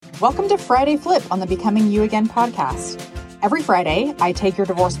Welcome to Friday Flip on the Becoming You Again podcast. Every Friday, I take your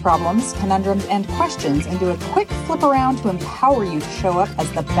divorce problems, conundrums, and questions and do a quick flip around to empower you to show up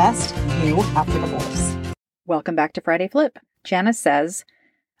as the best you after divorce. Welcome back to Friday Flip. Janice says,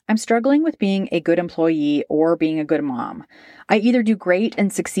 I'm struggling with being a good employee or being a good mom. I either do great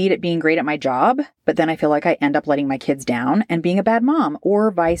and succeed at being great at my job, but then I feel like I end up letting my kids down and being a bad mom, or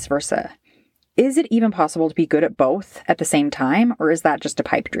vice versa. Is it even possible to be good at both at the same time, or is that just a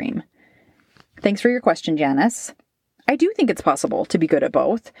pipe dream? Thanks for your question, Janice. I do think it's possible to be good at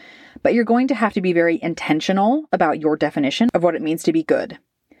both, but you're going to have to be very intentional about your definition of what it means to be good.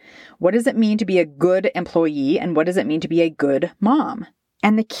 What does it mean to be a good employee, and what does it mean to be a good mom?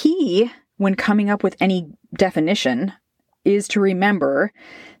 And the key when coming up with any definition is to remember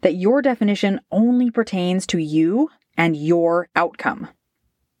that your definition only pertains to you and your outcome.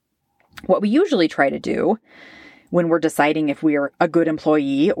 What we usually try to do when we're deciding if we're a good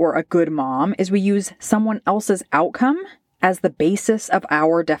employee or a good mom is we use someone else's outcome as the basis of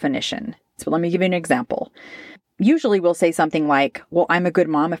our definition. So let me give you an example. Usually we'll say something like, well, I'm a good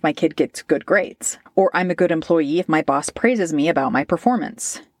mom if my kid gets good grades, or I'm a good employee if my boss praises me about my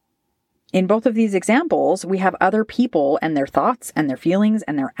performance. In both of these examples, we have other people and their thoughts and their feelings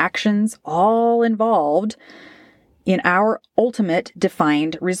and their actions all involved in our ultimate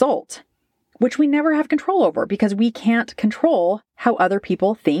defined result, which we never have control over because we can't control how other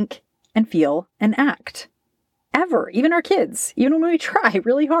people think and feel and act. Ever. Even our kids. Even when we try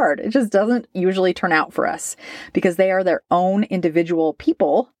really hard, it just doesn't usually turn out for us because they are their own individual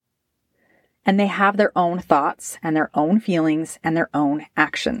people and they have their own thoughts and their own feelings and their own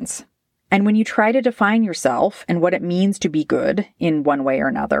actions. And when you try to define yourself and what it means to be good in one way or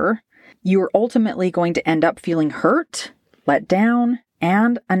another, you are ultimately going to end up feeling hurt, let down,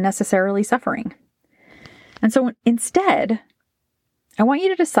 and unnecessarily suffering. And so instead, I want you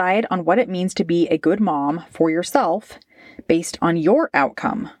to decide on what it means to be a good mom for yourself based on your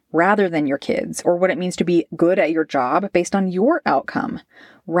outcome rather than your kids, or what it means to be good at your job based on your outcome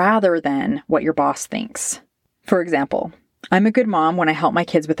rather than what your boss thinks. For example, I'm a good mom when I help my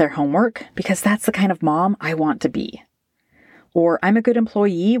kids with their homework because that's the kind of mom I want to be. Or I'm a good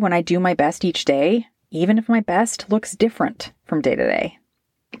employee when I do my best each day, even if my best looks different from day to day.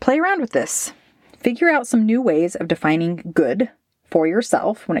 Play around with this. Figure out some new ways of defining good for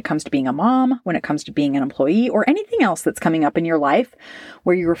yourself when it comes to being a mom, when it comes to being an employee, or anything else that's coming up in your life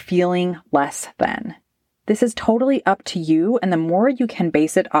where you're feeling less than. This is totally up to you, and the more you can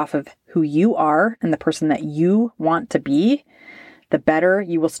base it off of who you are and the person that you want to be, the better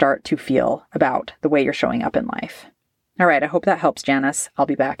you will start to feel about the way you're showing up in life. All right, I hope that helps, Janice. I'll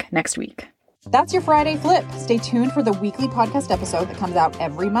be back next week. That's your Friday Flip. Stay tuned for the weekly podcast episode that comes out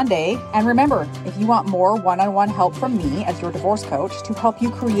every Monday. And remember, if you want more one-on-one help from me as your divorce coach to help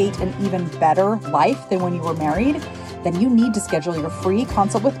you create an even better life than when you were married, then you need to schedule your free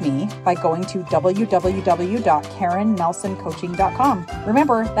consult with me by going to www.KarenNelsonCoaching.com.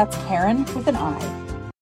 Remember, that's Karen with an I.